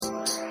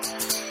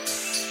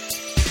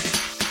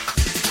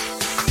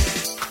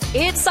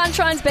It's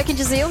Sunshine's Beck and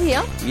Jazeel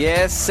here.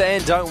 Yes,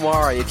 and don't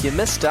worry, if you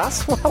missed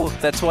us, well,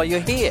 that's why you're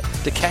here,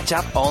 to catch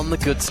up on the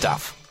good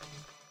stuff.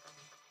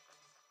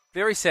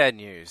 Very sad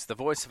news. The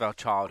voice of our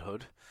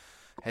childhood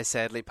has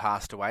sadly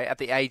passed away at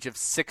the age of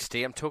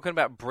 60. I'm talking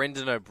about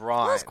Brendan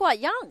O'Brien. He was quite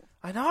young.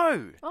 I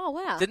know. Oh,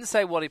 wow. Didn't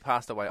say what he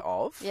passed away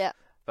of. Yeah.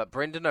 But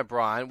Brendan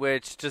O'Brien,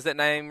 which, does that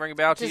name ring a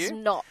bell to you? Does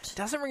not.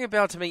 Doesn't ring a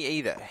bell to me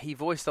either. He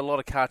voiced a lot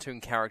of cartoon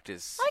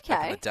characters back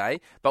in the Okay.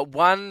 day, but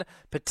one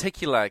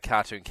particular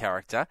cartoon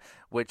character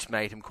which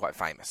made him quite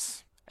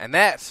famous. And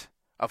that,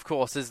 of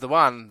course, is the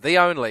one, the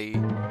only...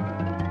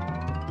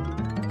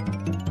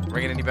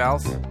 Ringing any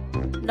bells?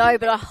 No,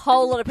 but a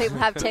whole lot of people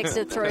have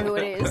texted through who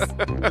it is.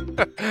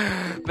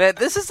 Man,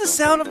 this is the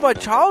sound of my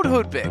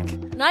childhood, Beck.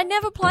 And I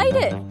never played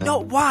it.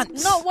 Not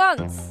once. Not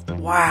once.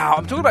 Wow,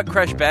 I'm talking about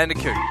Crash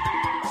Bandicoot.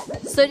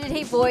 So did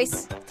he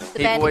voice the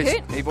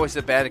Bandicoot? He voiced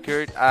the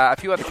Bandicoot, a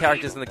few other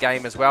characters in the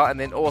game as well, and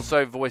then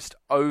also voiced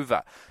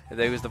over.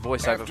 There was the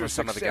voiceover for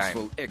some of the game.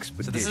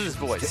 So this is his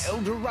voice. To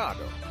El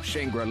Dorado,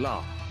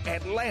 Shangri-La,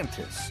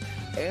 Atlantis,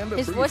 and a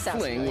His brief voice sounds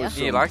fling familiar. with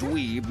You some like it?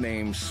 dweeb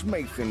named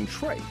Smaith and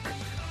Trake.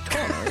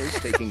 Connor is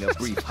taking a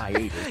brief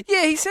hiatus.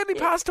 Yeah, he sadly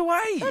passed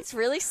away. That's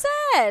really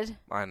sad.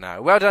 I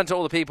know. Well done to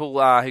all the people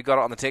who got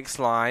it on the text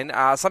line.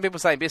 Some people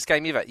saying best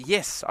game ever.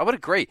 Yes, I would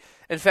agree.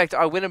 In fact,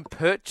 I went and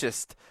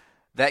purchased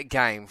that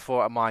game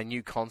for my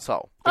new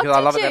console because I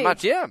did love it that you?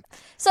 much. Yeah.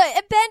 So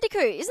a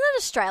Bandicoot, isn't that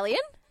Australian?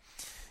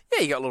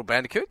 Yeah, you got little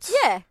bandicoots.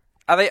 Yeah.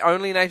 Are they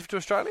only native to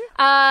Australia?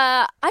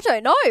 I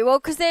don't know. Well,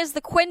 because there's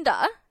the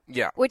Quenda,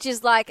 Yeah. which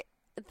is like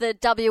the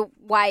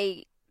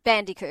WA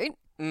Bandicoot.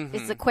 Mm-hmm.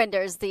 Is the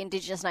Quenda is the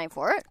indigenous name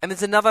for it? And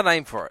there's another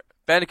name for it.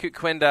 Bandicoot,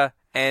 Quenda,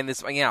 and there's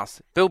something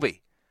else.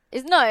 Bilby.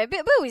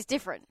 Bilby's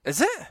different.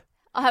 Is it?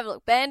 I'll have a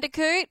look.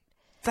 Bandicoot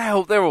They're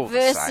all the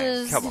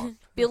versus same. Come on.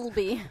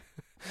 Bilby.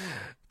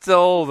 It's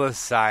all the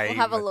same. We'll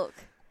have a look.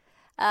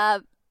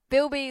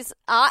 Bilby's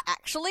are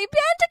actually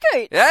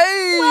Bandicoot.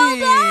 Hey! Well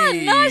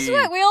done. Nice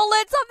work. We all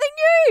learned something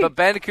new. But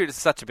Bandicoot is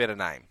such a better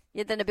name.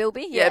 Yeah, than a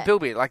Bilby? Yeah,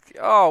 Bilby. Like,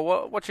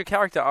 what's your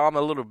character? Oh, I'm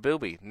a little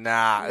Bilby.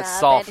 Nah, it's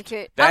soft.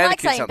 Bandicoot. I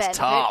like Bandicoot saying sounds Bandicoot.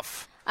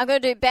 tough. I'm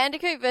going to do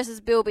Bandicoot versus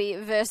Bilby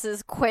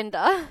versus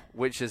Quenda.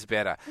 Which is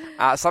better?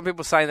 Some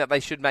people saying that they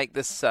should make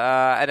this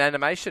an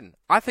animation.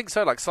 I think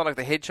so, like Sonic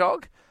the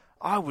Hedgehog.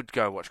 I would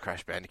go watch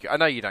Crash Bandicoot. I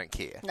know you don't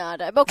care. No, I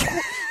don't. But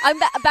I'm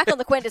back on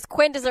the Quendas.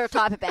 Quendas are a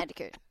type of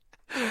Bandicoot.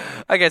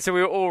 Okay, so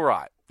we were all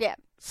right. Yeah.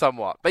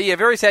 Somewhat. But yeah,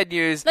 very sad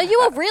news. No, you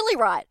were really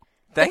right.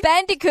 The Thank-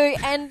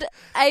 Bandicoot and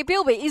a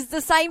Bilby is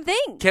the same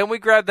thing. Can we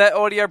grab that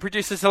audio,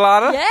 producer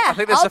Solana? Yeah, I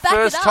think that's I'll the back it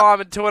first up.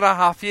 time in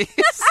 2.5 years.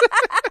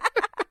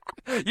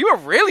 You were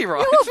really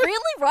right. You were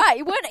really right.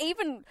 You weren't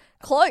even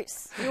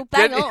close. You were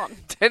bang on.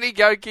 Denny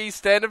Goki,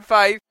 Stand and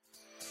Faith.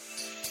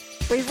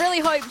 We really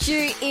hoped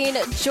you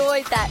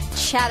enjoyed that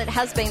chat. It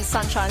has been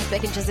Sunshine's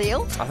Beck and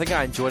Jazeel. I think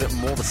I enjoyed it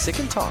more the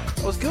second time.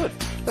 It was good.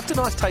 Left a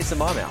nice taste in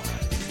my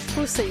mouth.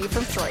 We'll see you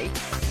from 3.